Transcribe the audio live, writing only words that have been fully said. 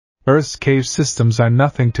Earth's cave systems are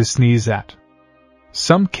nothing to sneeze at.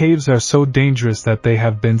 Some caves are so dangerous that they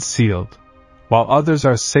have been sealed, while others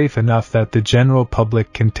are safe enough that the general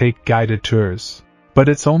public can take guided tours. But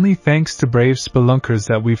it's only thanks to brave spelunkers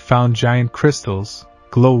that we've found giant crystals,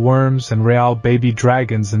 glowworms and real baby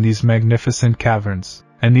dragons in these magnificent caverns,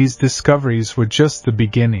 and these discoveries were just the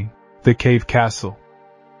beginning. The Cave Castle.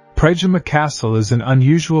 Prejima Castle is an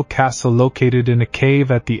unusual castle located in a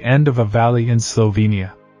cave at the end of a valley in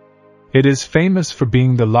Slovenia. It is famous for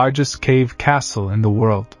being the largest cave castle in the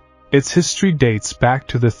world. Its history dates back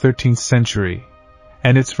to the 13th century,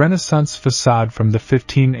 and its Renaissance facade from the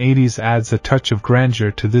 1580s adds a touch of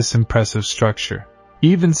grandeur to this impressive structure.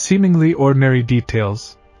 Even seemingly ordinary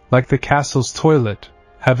details, like the castle's toilet,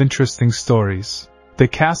 have interesting stories. The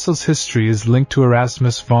castle's history is linked to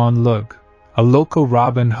Erasmus von Lug, a local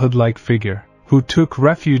Robin Hood-like figure, who took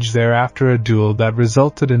refuge there after a duel that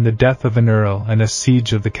resulted in the death of an earl and a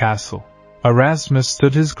siege of the castle. Erasmus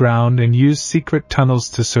stood his ground and used secret tunnels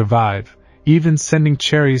to survive, even sending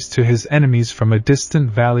cherries to his enemies from a distant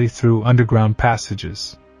valley through underground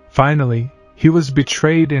passages. Finally, he was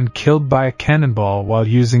betrayed and killed by a cannonball while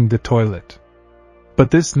using the toilet.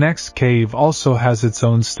 But this next cave also has its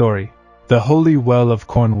own story, the Holy Well of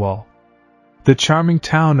Cornwall. The charming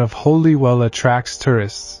town of Holywell attracts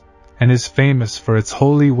tourists, and is famous for its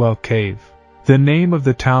Holy Well Cave. The name of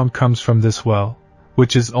the town comes from this well,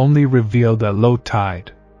 which is only revealed at low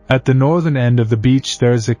tide. At the northern end of the beach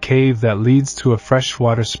there is a cave that leads to a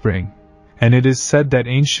freshwater spring, and it is said that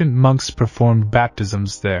ancient monks performed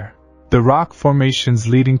baptisms there. The rock formations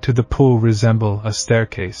leading to the pool resemble a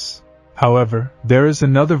staircase. However, there is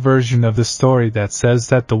another version of the story that says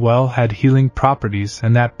that the well had healing properties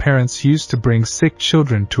and that parents used to bring sick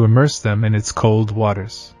children to immerse them in its cold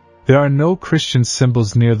waters. There are no Christian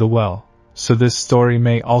symbols near the well, so this story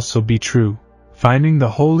may also be true. Finding the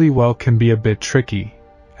Holy Well can be a bit tricky,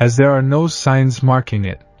 as there are no signs marking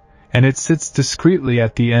it, and it sits discreetly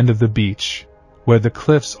at the end of the beach, where the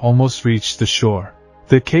cliffs almost reach the shore.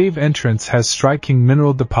 The cave entrance has striking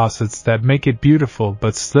mineral deposits that make it beautiful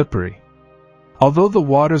but slippery. Although the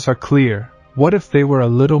waters are clear, what if they were a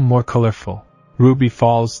little more colorful? Ruby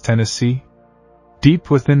Falls, Tennessee.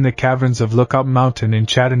 Deep within the caverns of Lookout Mountain in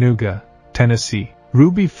Chattanooga, Tennessee,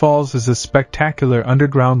 Ruby Falls is a spectacular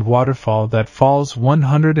underground waterfall that falls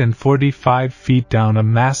 145 feet down a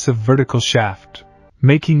massive vertical shaft,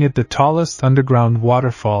 making it the tallest underground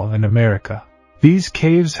waterfall in America. These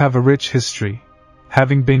caves have a rich history,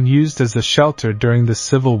 having been used as a shelter during the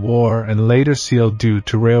Civil War and later sealed due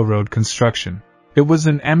to railroad construction. It was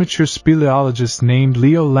an amateur speleologist named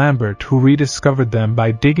Leo Lambert who rediscovered them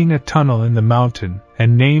by digging a tunnel in the mountain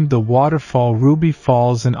and named the waterfall Ruby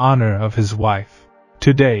Falls in honor of his wife.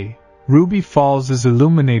 Today, Ruby Falls is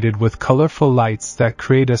illuminated with colorful lights that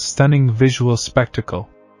create a stunning visual spectacle.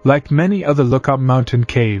 Like many other Lookout Mountain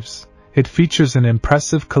caves, it features an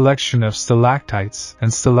impressive collection of stalactites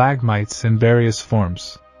and stalagmites in various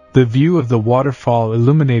forms. The view of the waterfall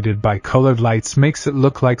illuminated by colored lights makes it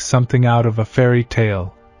look like something out of a fairy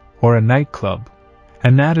tale or a nightclub,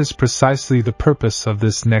 and that is precisely the purpose of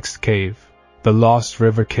this next cave, the Lost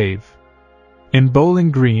River Cave. In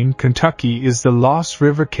Bowling Green, Kentucky is the Lost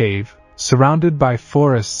River Cave, surrounded by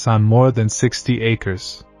forests on more than 60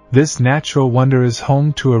 acres. This natural wonder is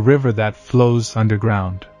home to a river that flows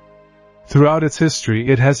underground. Throughout its history,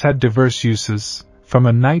 it has had diverse uses, from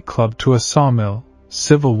a nightclub to a sawmill,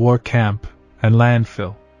 Civil War camp, and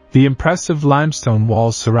landfill. The impressive limestone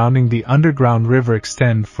walls surrounding the underground river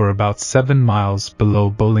extend for about 7 miles below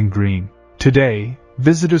Bowling Green. Today,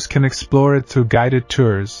 visitors can explore it through guided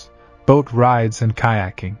tours, boat rides and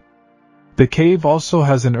kayaking. The cave also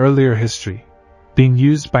has an earlier history, being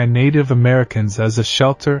used by Native Americans as a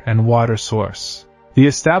shelter and water source. The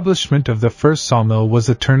establishment of the first sawmill was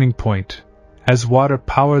a turning point, as water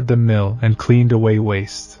powered the mill and cleaned away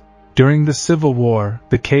waste. During the Civil War,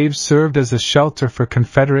 the cave served as a shelter for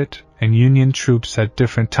Confederate and Union troops at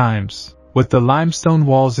different times, with the limestone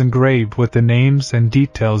walls engraved with the names and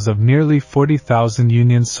details of nearly 40,000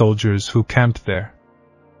 Union soldiers who camped there.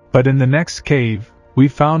 But in the next cave, we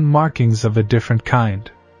found markings of a different kind,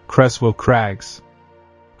 Cresswell Crags.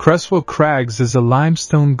 Cresswell Crags is a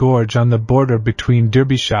limestone gorge on the border between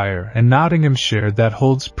Derbyshire and Nottinghamshire that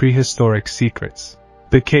holds prehistoric secrets.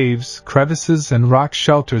 The caves, crevices and rock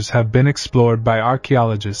shelters have been explored by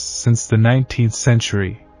archaeologists since the 19th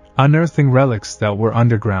century, unearthing relics that were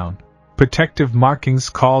underground. Protective markings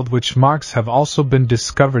called witch marks have also been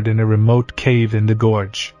discovered in a remote cave in the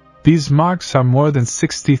gorge. These marks are more than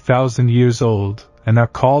 60,000 years old, and are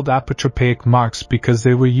called apotropaic marks because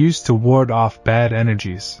they were used to ward off bad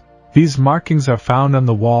energies. These markings are found on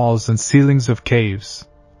the walls and ceilings of caves,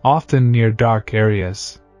 often near dark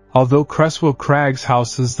areas. Although Creswell Crags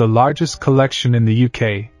houses the largest collection in the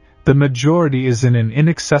UK, the majority is in an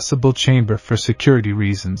inaccessible chamber for security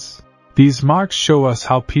reasons. These marks show us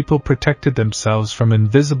how people protected themselves from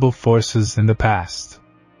invisible forces in the past.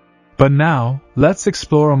 But now, let's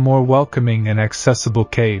explore a more welcoming and accessible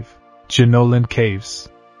cave, Jenolan Caves.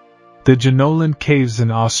 The Jenolan Caves in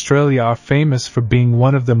Australia are famous for being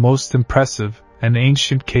one of the most impressive and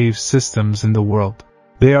ancient cave systems in the world.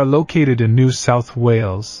 They are located in New South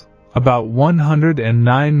Wales, about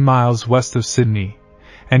 109 miles west of Sydney,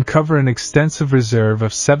 and cover an extensive reserve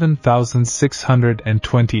of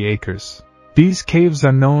 7,620 acres. These caves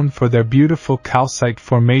are known for their beautiful calcite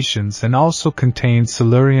formations and also contain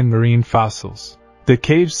Silurian marine fossils. The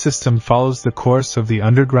cave system follows the course of the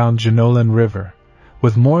underground Jenolan River,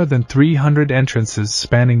 with more than 300 entrances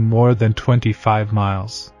spanning more than 25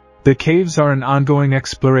 miles. The caves are an ongoing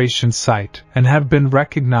exploration site and have been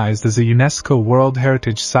recognized as a UNESCO World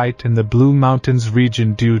Heritage Site in the Blue Mountains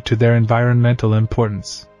region due to their environmental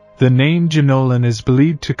importance. The name Jenolan is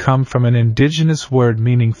believed to come from an indigenous word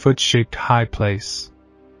meaning foot-shaped high place.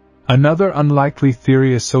 Another unlikely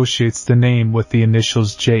theory associates the name with the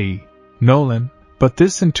initials J. Nolan, but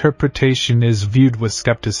this interpretation is viewed with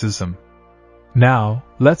skepticism. Now,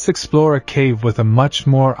 let's explore a cave with a much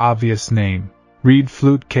more obvious name. Reed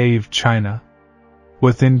Flute Cave, China.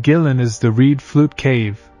 Within Guilin is the Reed Flute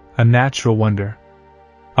Cave, a natural wonder.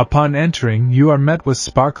 Upon entering, you are met with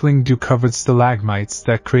sparkling dew-covered stalagmites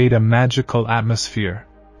that create a magical atmosphere.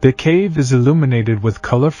 The cave is illuminated with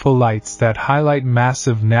colorful lights that highlight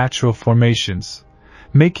massive natural formations,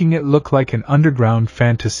 making it look like an underground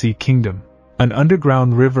fantasy kingdom. An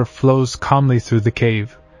underground river flows calmly through the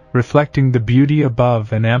cave, reflecting the beauty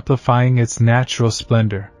above and amplifying its natural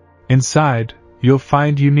splendor. Inside, you'll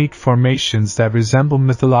find unique formations that resemble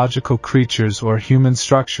mythological creatures or human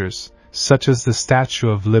structures, such as the Statue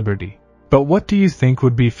of Liberty. But what do you think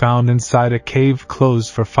would be found inside a cave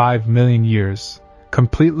closed for 5 million years,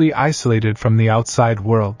 completely isolated from the outside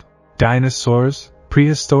world? Dinosaurs,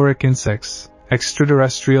 prehistoric insects,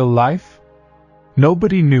 extraterrestrial life?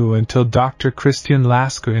 Nobody knew until Dr. Cristian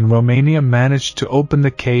Lascu in Romania managed to open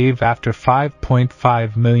the cave after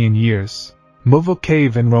 5.5 million years. Muvul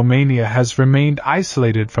Cave in Romania has remained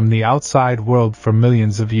isolated from the outside world for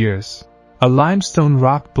millions of years. A limestone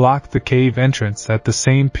rock blocked the cave entrance at the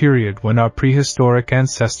same period when our prehistoric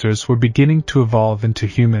ancestors were beginning to evolve into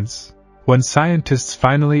humans. When scientists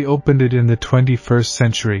finally opened it in the 21st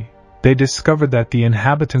century, they discovered that the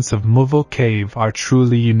inhabitants of Muvul Cave are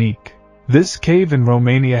truly unique. This cave in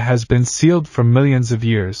Romania has been sealed for millions of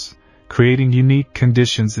years, creating unique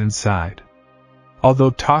conditions inside.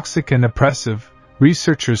 Although toxic and oppressive,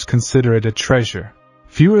 researchers consider it a treasure.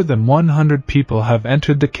 Fewer than 100 people have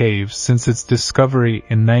entered the cave since its discovery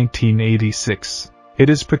in 1986. It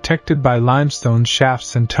is protected by limestone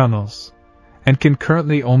shafts and tunnels, and can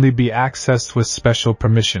currently only be accessed with special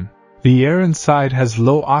permission. The air inside has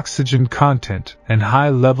low oxygen content and high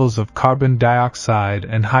levels of carbon dioxide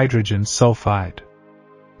and hydrogen sulfide.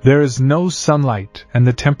 There is no sunlight and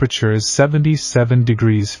the temperature is 77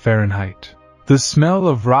 degrees Fahrenheit. The smell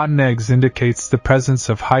of rotten eggs indicates the presence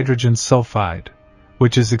of hydrogen sulfide,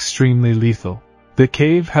 which is extremely lethal. The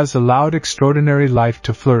cave has allowed extraordinary life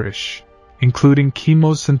to flourish, including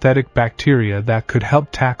chemosynthetic bacteria that could help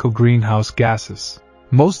tackle greenhouse gases.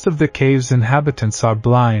 Most of the cave's inhabitants are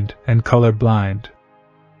blind and colorblind.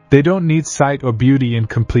 They don't need sight or beauty in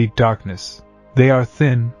complete darkness. They are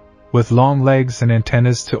thin, with long legs and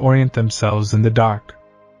antennas to orient themselves in the dark.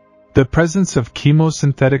 The presence of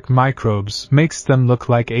chemosynthetic microbes makes them look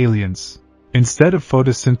like aliens. Instead of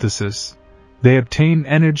photosynthesis, they obtain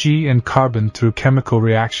energy and carbon through chemical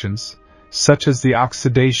reactions, such as the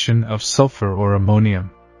oxidation of sulfur or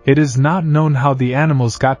ammonium. It is not known how the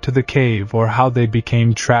animals got to the cave or how they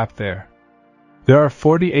became trapped there. There are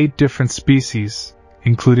 48 different species,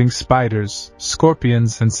 including spiders,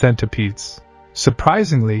 scorpions, and centipedes.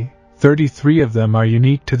 Surprisingly, 33 of them are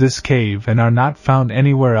unique to this cave and are not found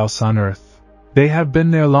anywhere else on Earth. They have been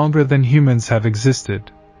there longer than humans have existed,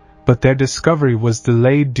 but their discovery was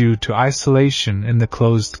delayed due to isolation in the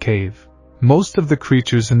closed cave. Most of the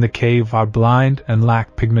creatures in the cave are blind and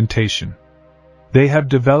lack pigmentation. They have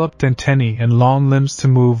developed antennae and long limbs to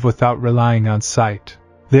move without relying on sight.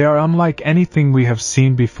 They are unlike anything we have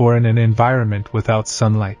seen before in an environment without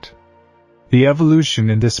sunlight. The evolution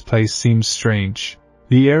in this place seems strange.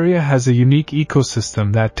 The area has a unique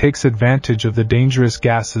ecosystem that takes advantage of the dangerous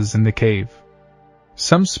gases in the cave.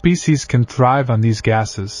 Some species can thrive on these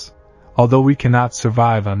gases, although we cannot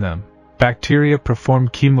survive on them. bacteria perform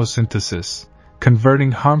chemosynthesis,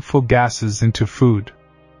 converting harmful gases into food.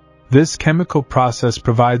 This chemical process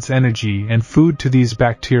provides energy and food to these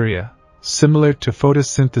bacteria, similar to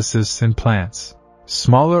photosynthesis in plants.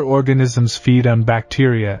 Smaller organisms feed on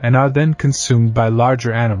bacteria and are then consumed by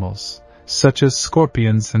larger animals, such as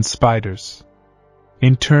scorpions and spiders.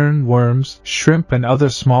 In turn, worms, shrimp, and other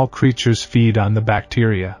small creatures feed on the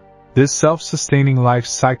bacteria. This self-sustaining life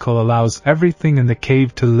cycle allows everything in the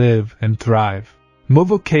cave to live and thrive.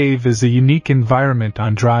 Mobile cave is a unique environment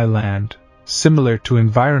on dry land, similar to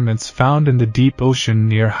environments found in the deep ocean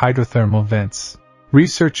near hydrothermal vents.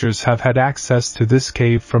 Researchers have had access to this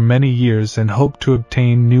cave for many years and hope to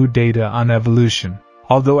obtain new data on evolution.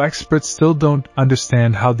 Although experts still don't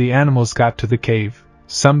understand how the animals got to the cave,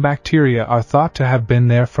 some bacteria are thought to have been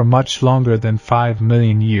there for much longer than 5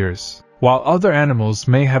 million years, while other animals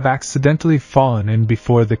may have accidentally fallen in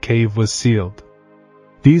before the cave was sealed.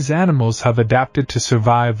 These animals have adapted to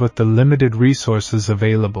survive with the limited resources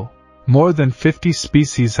available. More than 50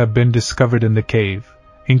 species have been discovered in the cave,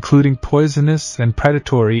 including poisonous and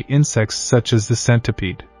predatory insects such as the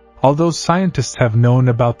centipede. Although scientists have known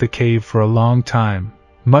about the cave for a long time,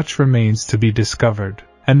 much remains to be discovered,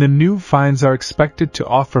 and the new finds are expected to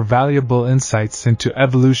offer valuable insights into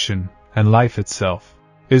evolution and life itself.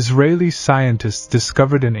 Israeli scientists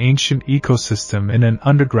discovered an ancient ecosystem in an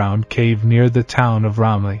underground cave near the town of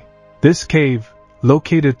Ramleh. This cave,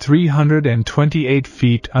 located 328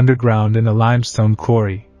 feet underground in a limestone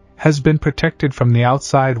quarry, has been protected from the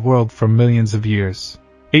outside world for millions of years.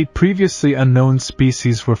 8 previously unknown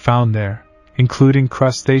species were found there, including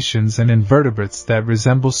crustaceans and invertebrates that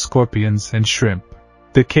resemble scorpions and shrimp.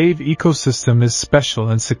 The cave ecosystem is special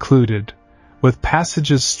and secluded, with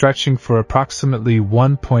passages stretching for approximately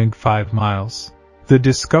 1.5 miles. The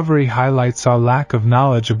discovery highlights our lack of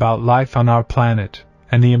knowledge about life on our planet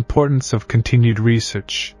and the importance of continued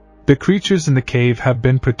research. The creatures in the cave have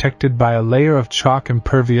been protected by a layer of chalk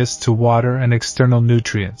impervious to water and external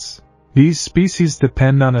nutrients. These species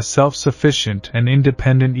depend on a self-sufficient and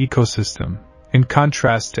independent ecosystem, in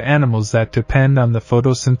contrast to animals that depend on the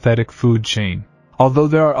photosynthetic food chain. Although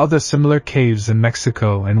there are other similar caves in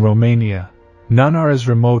Mexico and Romania, none are as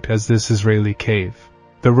remote as this Israeli cave.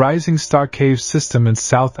 The Rising Star Cave system in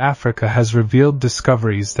South Africa has revealed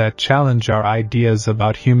discoveries that challenge our ideas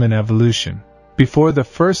about human evolution. Before the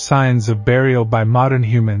first signs of burial by modern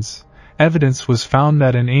humans, evidence was found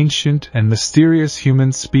that an ancient and mysterious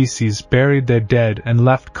human species buried their dead and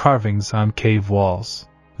left carvings on cave walls.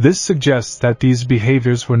 This suggests that these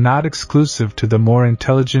behaviors were not exclusive to the more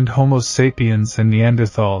intelligent Homo sapiens and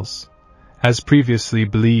Neanderthals, as previously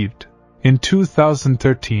believed. In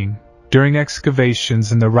 2013, during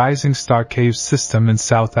excavations in the Rising Star Cave system in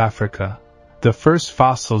South Africa, the first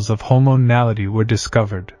fossils of Homo naledi were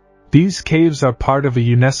discovered. These caves are part of a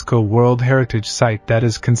UNESCO World Heritage Site that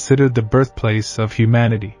is considered the birthplace of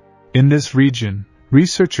humanity. In this region,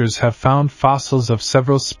 researchers have found fossils of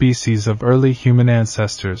several species of early human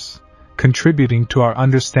ancestors, contributing to our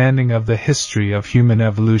understanding of the history of human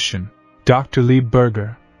evolution. Dr. Lee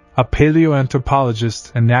Berger, a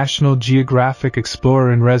paleoanthropologist and National Geographic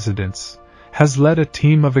explorer in residence, has led a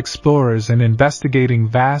team of explorers in investigating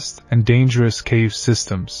vast and dangerous cave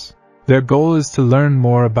systems. Their goal is to learn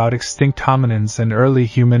more about extinct hominins and early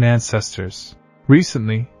human ancestors.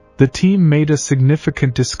 Recently, the team made a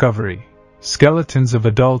significant discovery: skeletons of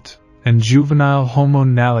adult and juvenile Homo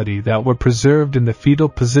naledi that were preserved in the fetal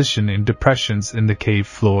position in depressions in the cave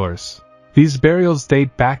floors. These burials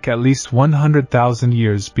date back at least 100,000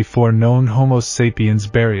 years before known Homo sapiens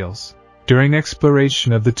burials. During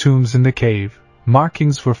exploration of the tombs in the cave,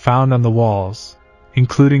 markings were found on the walls,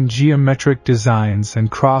 including geometric designs and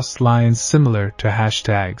crossed lines similar to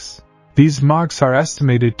hashtags. These marks are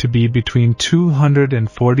estimated to be between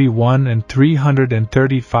 241 and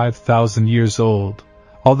 335,000 years old,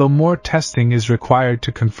 although more testing is required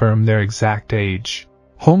to confirm their exact age.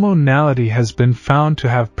 Homo naledi has been found to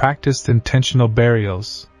have practiced intentional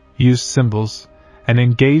burials, used symbols, and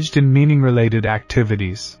engaged in meaning-related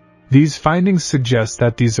activities. These findings suggest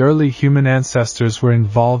that these early human ancestors were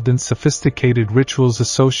involved in sophisticated rituals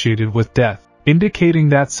associated with death, indicating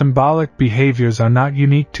that symbolic behaviors are not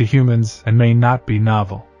unique to humans and may not be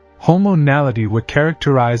novel. Homo naledi were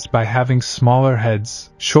characterized by having smaller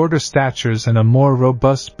heads, shorter statures, and a more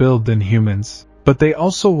robust build than humans, but they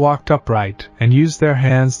also walked upright and used their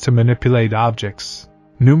hands to manipulate objects.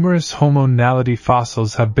 Numerous Homo naledi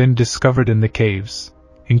fossils have been discovered in the caves,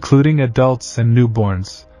 including adults and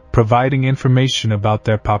newborns, providing information about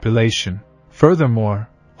their population. Furthermore,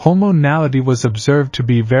 Homo naledi was observed to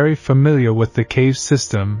be very familiar with the cave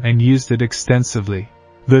system and used it extensively.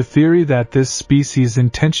 The theory that this species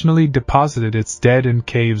intentionally deposited its dead in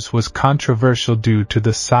caves was controversial due to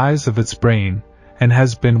the size of its brain, and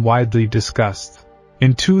has been widely discussed.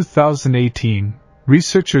 In 2018,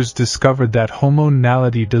 researchers discovered that Homo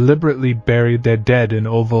naledi deliberately buried their dead in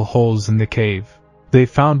oval holes in the cave. They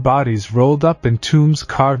found bodies rolled up in tombs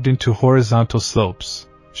carved into horizontal slopes,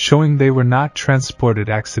 showing they were not transported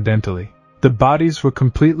accidentally. The bodies were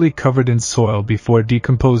completely covered in soil before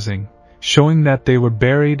decomposing, showing that they were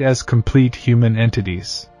buried as complete human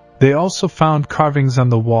entities. They also found carvings on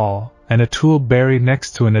the wall and a tool buried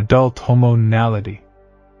next to an adult Homo naledi.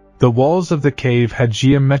 The walls of the cave had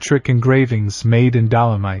geometric engravings made in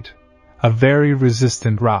dolomite, a very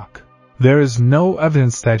resistant rock. There is no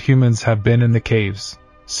evidence that humans have been in the caves,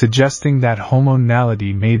 suggesting that Homo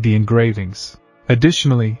naledi made the engravings.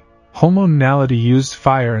 Additionally, Homo naledi used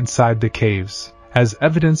fire inside the caves, as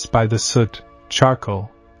evidenced by the soot,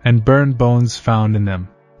 charcoal, and burned bones found in them.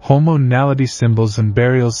 Homo naledi symbols and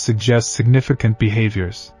burials suggest significant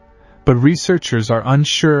behaviors, but researchers are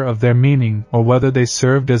unsure of their meaning or whether they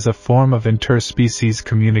served as a form of interspecies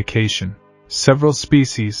communication. Several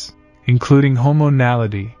species, including Homo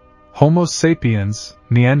naledi, Homo sapiens,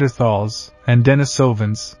 Neanderthals, and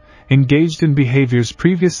Denisovans, engaged in behaviors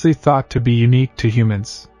previously thought to be unique to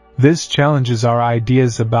humans. This challenges our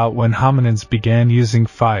ideas about when hominins began using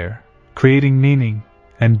fire, creating meaning,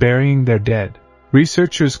 and burying their dead.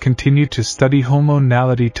 Researchers continue to study Homo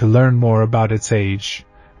naledi to learn more about its age,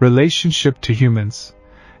 relationship to humans,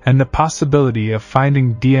 and the possibility of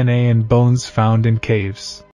finding DNA in bones found in caves.